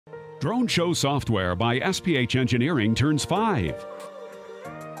Drone Show Software by SPH Engineering turns 5.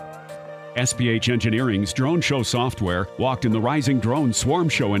 SPH Engineering's Drone Show Software walked in the rising drone swarm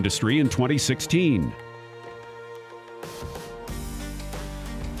show industry in 2016.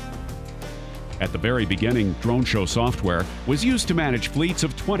 At the very beginning, Drone Show Software was used to manage fleets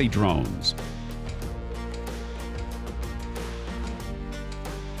of 20 drones.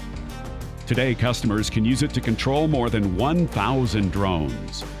 Today, customers can use it to control more than 1,000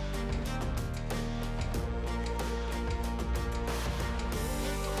 drones.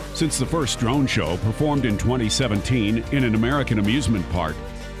 Since the first drone show performed in 2017 in an American amusement park,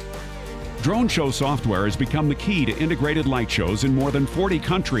 Drone Show Software has become the key to integrated light shows in more than 40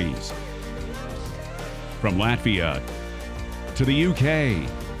 countries. From Latvia to the UK,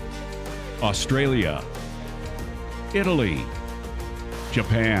 Australia, Italy,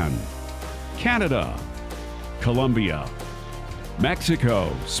 Japan, Canada, Colombia,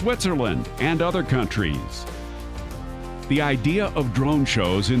 Mexico, Switzerland, and other countries. The idea of drone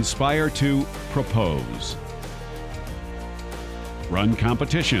shows inspire to propose, run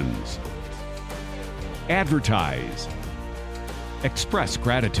competitions, advertise, express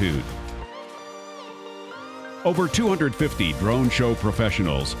gratitude. Over 250 drone show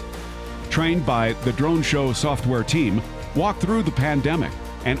professionals, trained by the Drone Show Software team, walked through the pandemic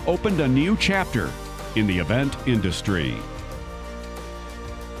and opened a new chapter in the event industry.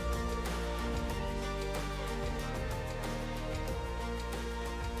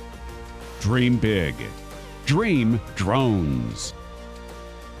 Dream big. Dream drones.